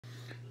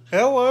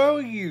Hello,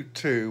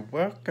 YouTube.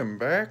 Welcome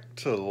back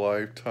to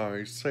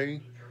Lifetime AC.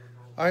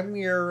 I'm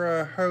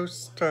your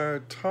host,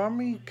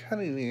 Tommy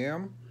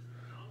Cunningham,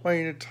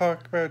 wanting to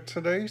talk about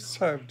today's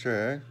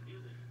subject.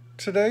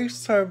 Today's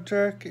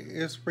subject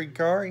is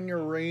regarding the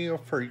radio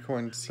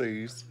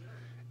frequencies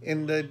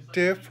in the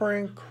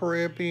different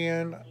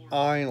Caribbean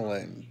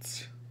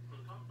islands.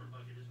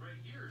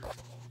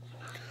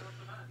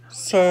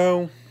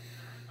 So,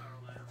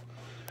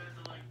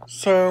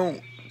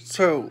 so,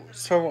 so,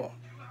 so,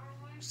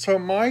 so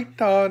my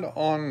thought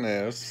on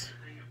this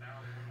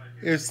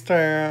is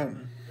that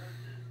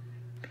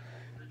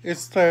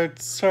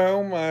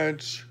so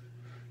much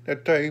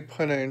that they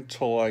put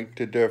into like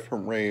the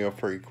different radio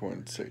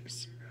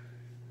frequencies.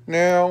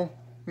 Now,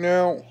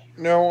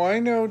 I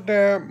know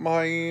that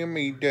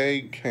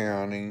Miami-Dade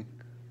County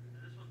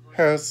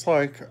has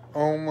like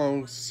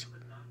almost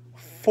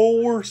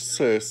 4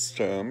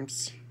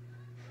 systems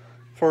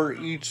for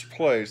each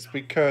place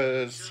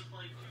because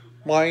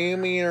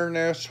Miami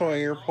International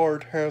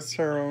Airport has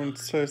their own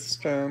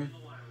system.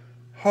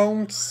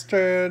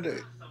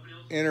 Homestead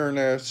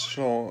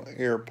International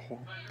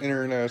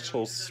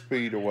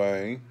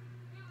Speedway,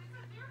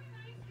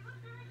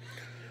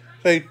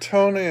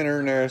 Daytona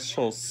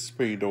International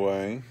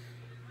Speedway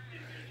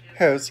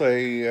has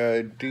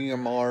a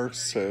DMR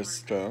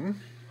system,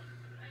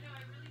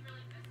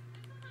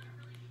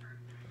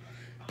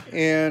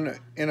 and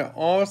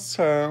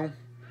also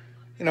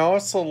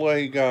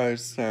let you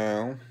guys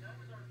know.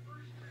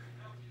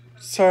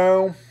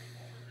 So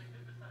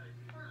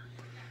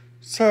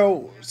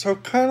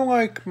kind of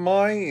like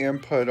my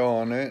input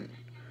on it,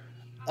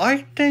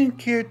 I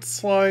think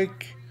it's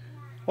like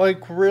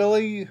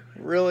really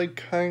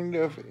kind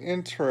of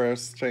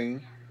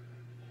interesting,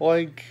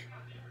 like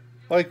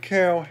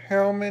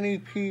how many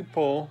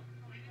people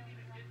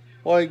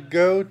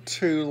go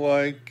to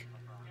like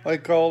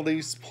all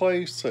these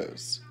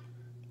places,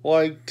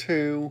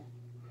 to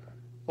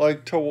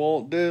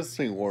Walt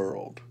Disney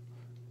World,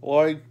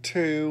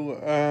 to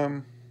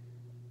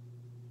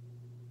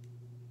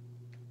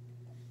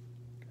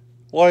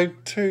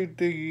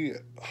the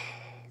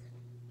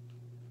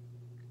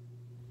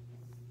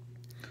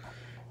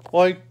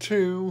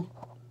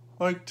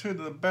to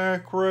the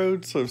back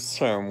roads of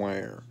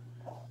somewhere.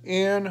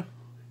 And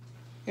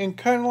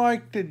kind of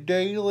like the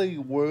Daily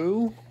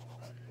Woo,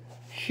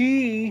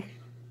 he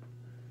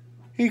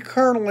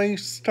currently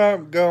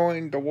stopped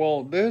going to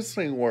Walt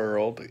Disney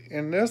World,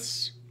 and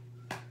this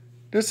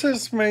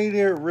has made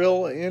it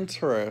real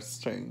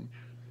interesting,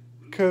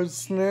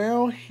 because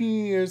now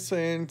he is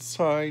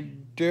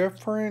inside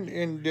different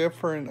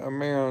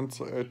amounts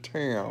of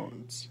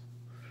towns.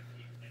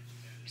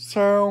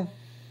 So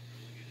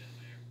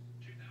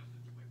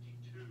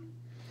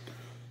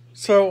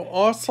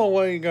also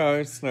let you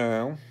guys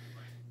know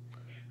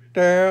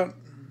that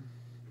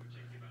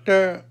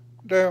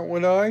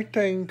what I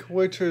think,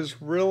 which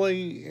is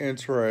really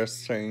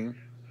interesting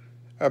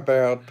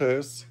about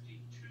this,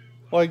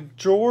 like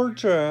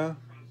Georgia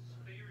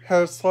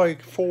has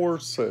like 4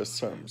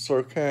 systems,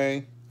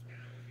 okay?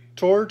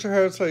 Georgia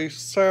has a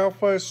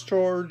Southwest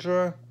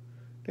Georgia,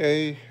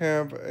 they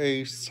have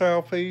a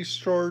Southeast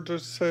Georgia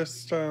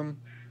system,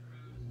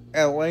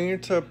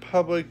 Atlanta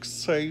Public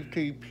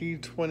Safety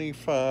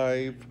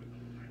P25,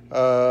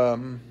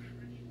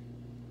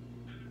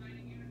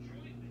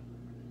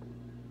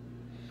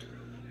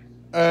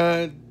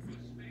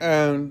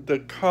 and the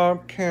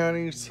Cobb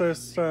County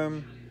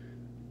system,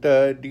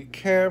 the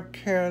DeKalb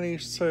County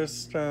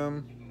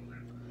system.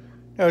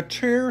 Now,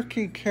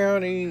 Cherokee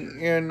County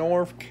in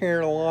North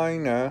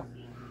Carolina,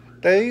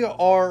 they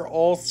are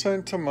all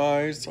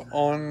centralized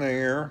on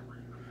their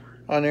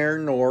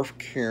North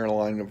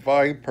Carolina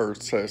Viper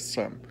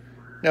system.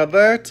 Now,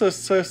 that's a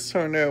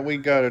system that we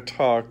got to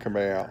talk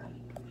about.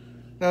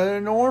 Now,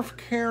 the North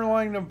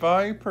Carolina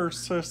Viper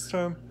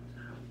system,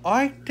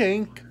 I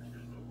think,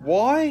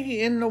 why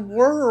in the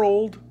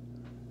world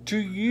do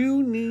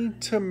you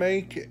need to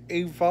make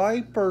a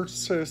Viper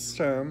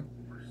system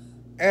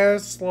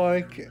as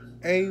like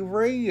a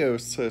radio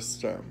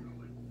system?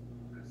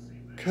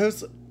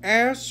 Because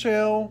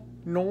Asheville,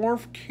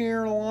 North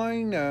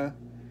Carolina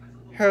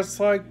has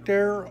like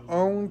their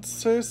own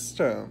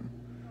system.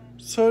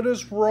 So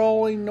does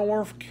Raleigh,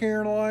 North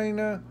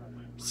Carolina.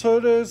 So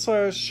does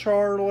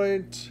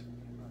Charlotte.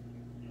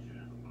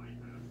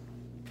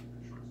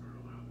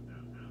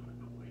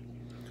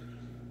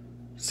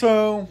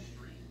 So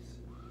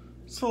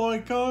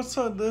like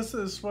also this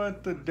is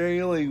what the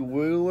Daily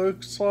Woo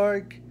looks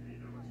like.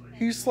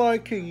 He's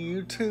like a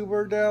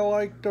YouTuber that I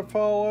like to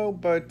follow,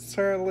 but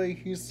sadly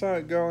he's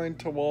not going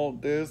to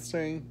Walt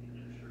Disney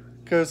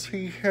because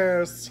he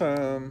has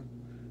some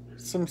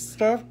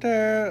stuff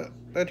that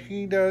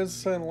he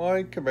doesn't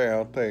like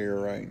about there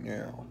right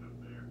now.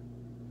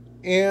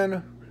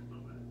 And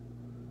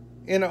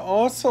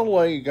also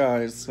let you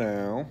guys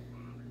know,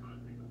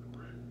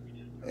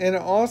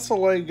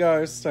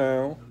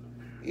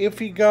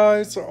 if you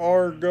guys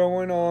are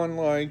going on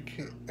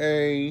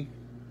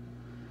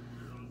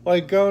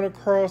going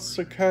across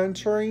the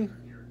country,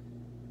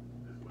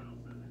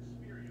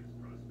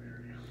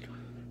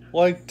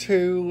 like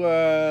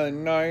to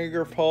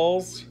Niagara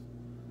Falls.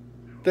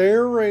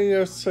 Their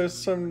radio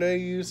system, they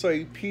use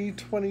a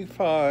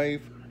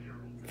P25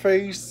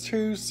 Phase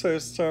 2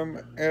 system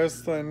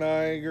as the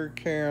Niagara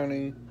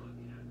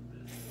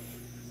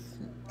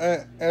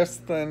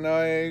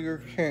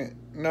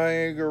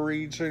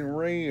region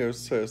radio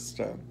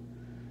system.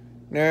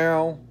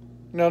 Now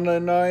the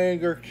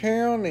Niagara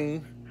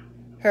County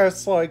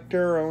has like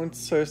their own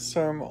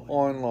system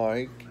on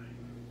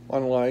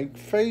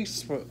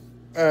Facebook,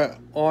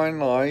 on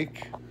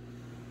like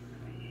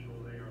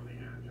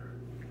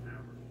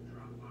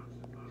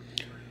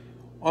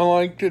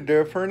the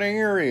different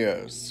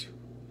areas.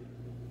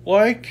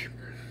 Like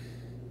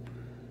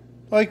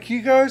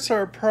you guys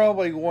are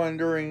probably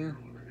wondering,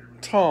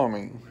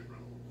 Tommy,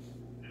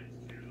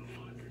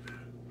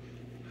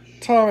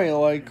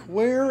 like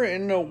where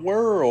in the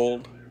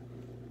world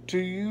do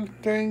you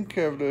think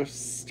of this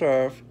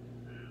stuff?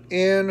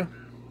 And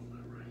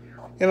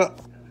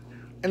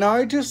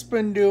I just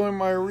been doing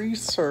my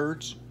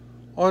research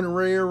on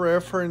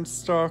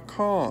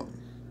rarereference.com.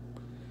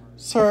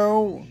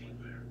 So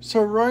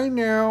right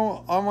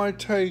now I'm gonna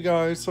tell you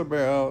guys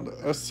about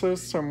a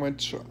system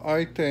which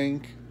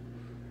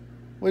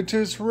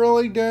is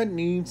really that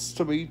needs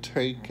to be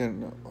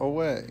taken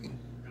away.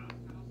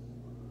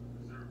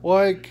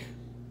 Like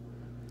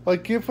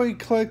if we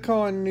click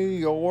on New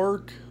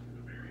York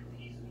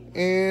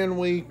and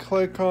we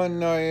click on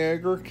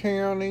Niagara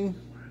County,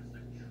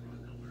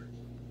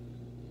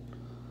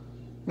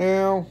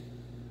 now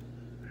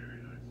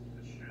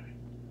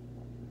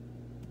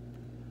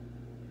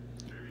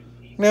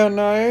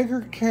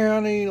Niagara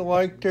County,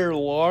 like their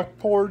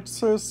Lockport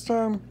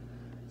system,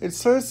 it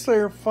says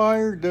their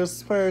fire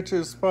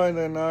dispatches by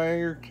the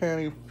Niagara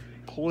County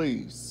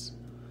Police.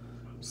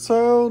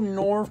 So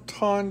North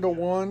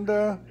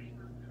Tonawanda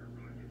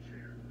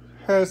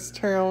has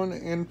town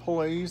and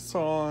police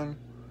on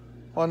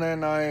the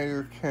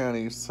Niagara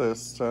County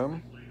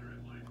system.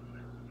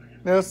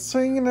 Now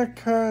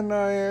Seneca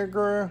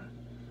Niagara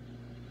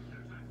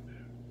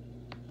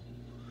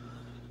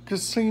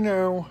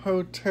Casino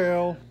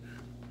Hotel,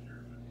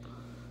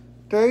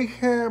 they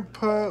have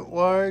put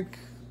like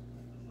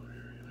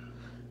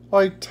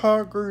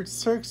Talk Route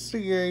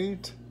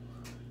 68,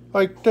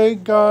 like they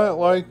got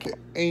like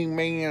a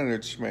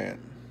management.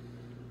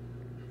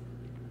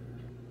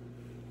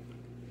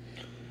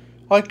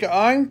 Like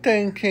I'm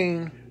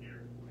thinking,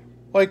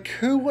 like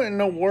who in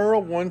the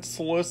world wants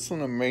to listen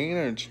to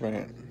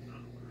management?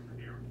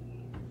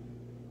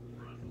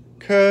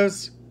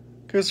 Cause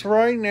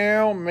right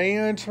now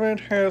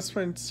management has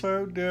been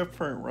so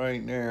different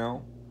right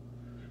now.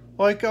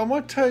 Like I'm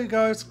gonna tell you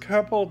guys a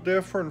couple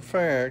different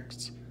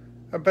facts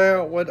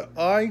about what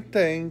I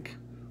think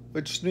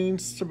which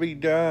needs to be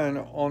done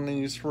on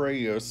these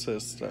radio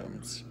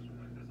systems.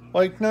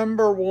 Like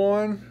number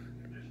one,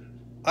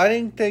 I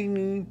think they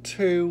need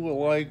to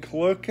like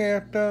look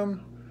at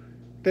them,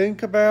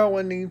 think about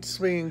what needs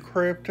to be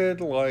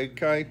encrypted.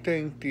 Like I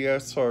think the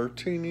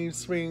SRT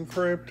needs to be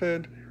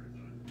encrypted.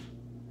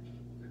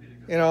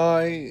 And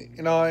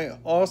I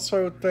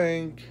also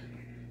think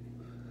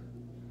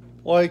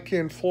like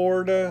in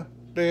Florida,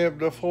 they have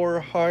the Florida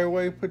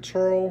Highway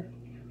Patrol.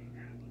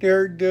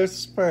 Their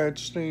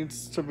dispatch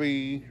needs to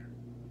be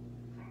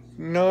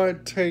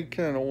not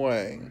taken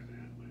away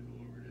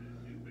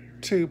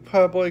to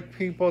public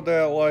people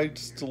that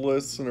likes to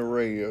listen to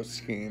radio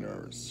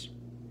scanners.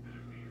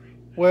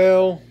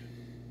 Well,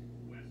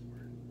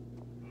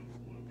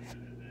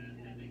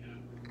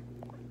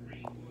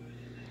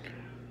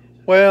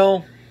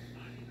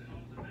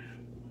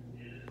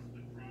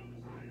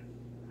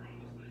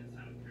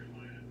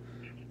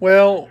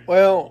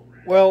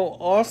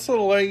 also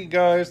to let you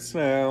guys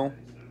know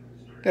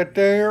that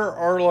there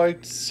are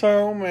like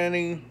so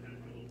many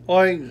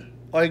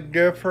like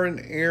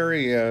different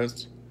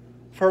areas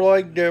for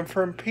like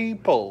different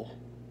people.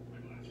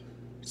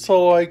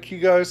 So like you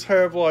guys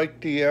have like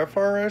the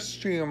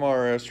FRS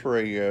GMRS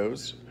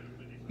radios.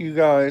 You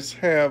guys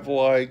have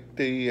like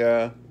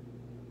the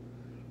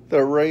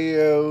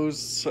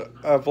radios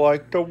of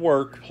like the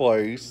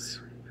workplace.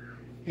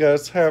 You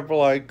guys have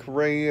like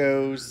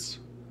radios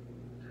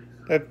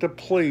that the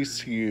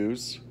police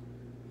use.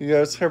 You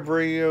guys have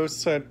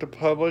radios that the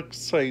public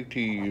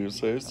safety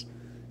uses.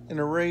 And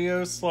the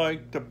radios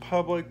like the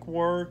public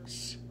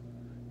works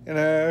and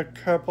a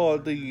couple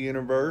of the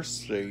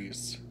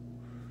universities.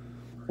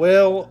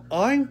 Well,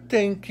 I'm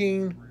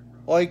thinking,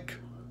 like,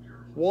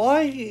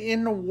 why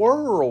in the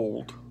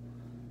world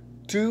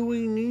do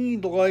we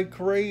need, like,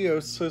 radio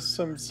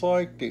systems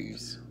like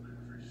these?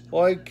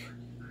 Like,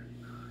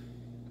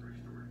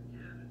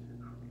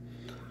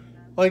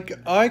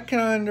 I can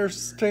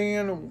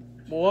understand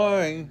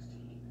why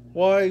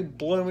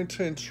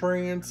Bloomington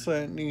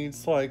Transit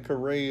needs, like, a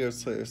radio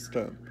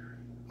system.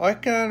 I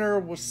can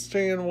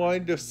understand why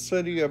the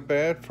city of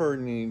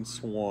Bedford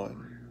needs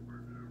one.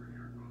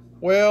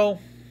 Well,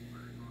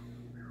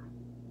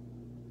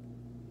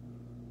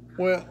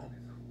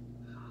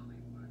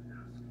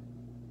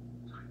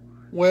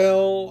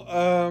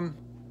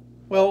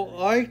 Well,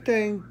 I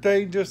think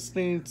they just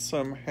need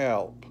some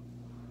help.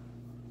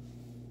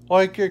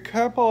 Like a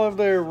couple of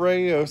their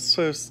radio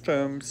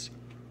systems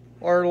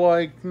are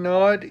like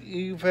not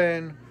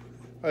even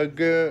a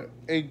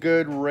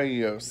good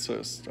radio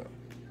system.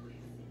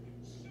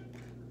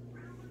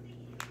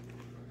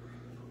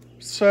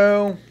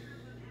 So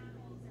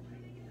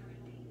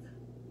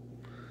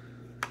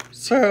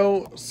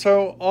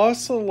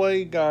also let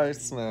you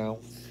guys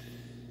know.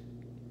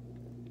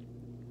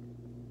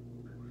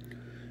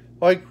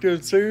 Like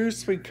the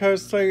zoos,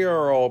 because they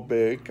are all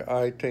big,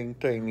 I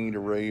think they need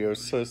radio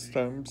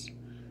systems.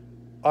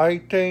 I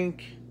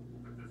think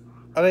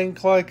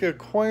like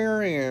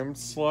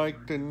aquariums,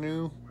 like the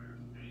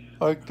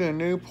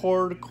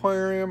Newport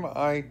Aquarium.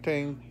 I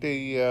think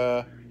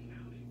the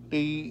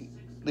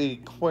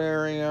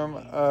aquarium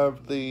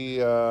of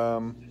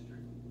the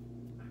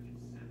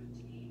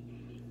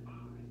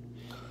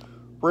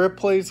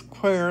Ripley's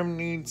Aquarium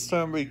needs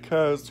some,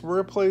 because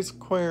Ripley's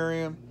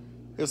Aquarium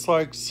is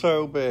like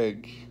so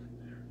big.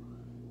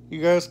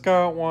 You guys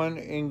got one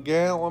in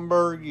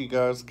Gatlinburg. You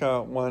guys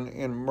got one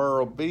in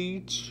Myrtle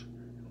Beach.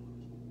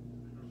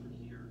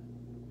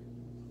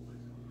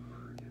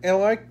 And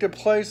like the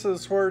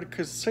places where the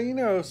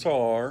casinos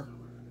are,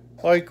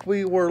 like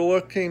we were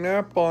looking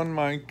up on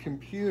my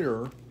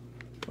computer,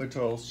 which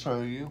I'll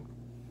show you.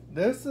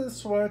 This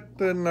is what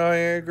the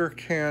Niagara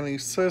County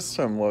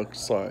system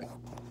looks like.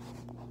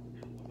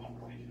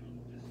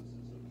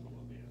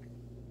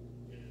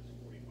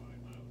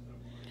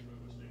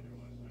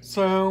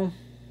 So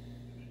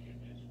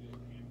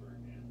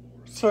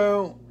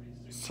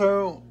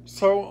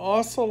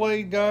also let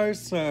you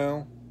guys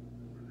know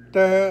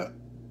that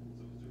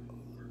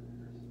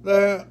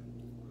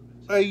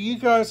you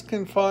guys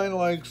can find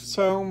like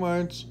so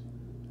much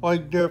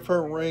like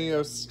different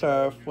radio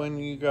stuff when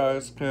you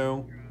guys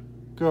go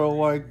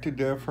like to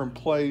different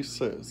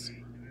places.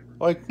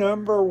 Like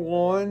number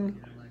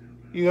one,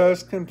 you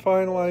guys can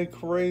find like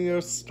radio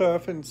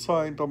stuff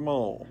inside the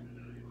mall.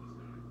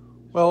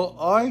 Well,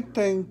 I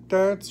think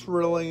that's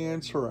really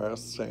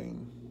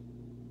interesting.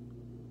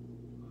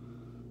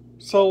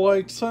 So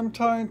like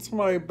sometimes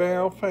my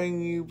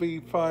Baofeng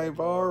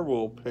UV5R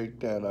will pick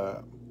that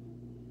up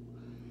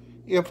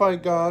if I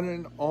got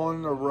it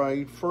on the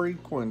right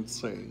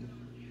frequency.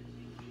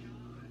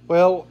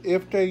 Well,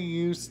 if they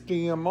use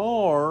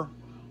DMR,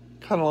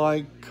 kind of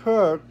like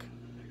Cook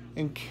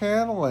and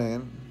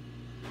Catalan,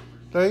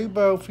 they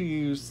both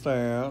use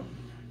that.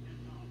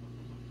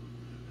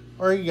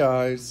 Alright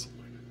guys,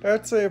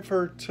 that's it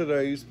for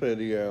today's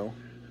video.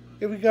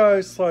 If you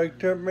guys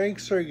liked it, make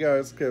sure you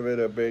guys give it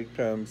a big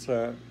thumbs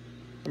up.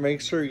 And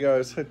make sure you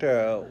guys hit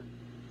that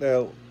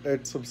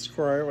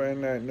subscribe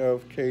and that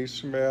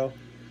notification bell.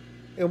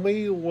 And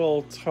we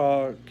will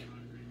talk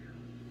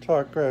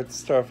about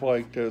stuff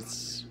like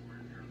this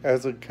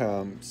as it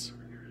comes.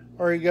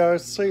 Alright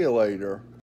guys, see you later.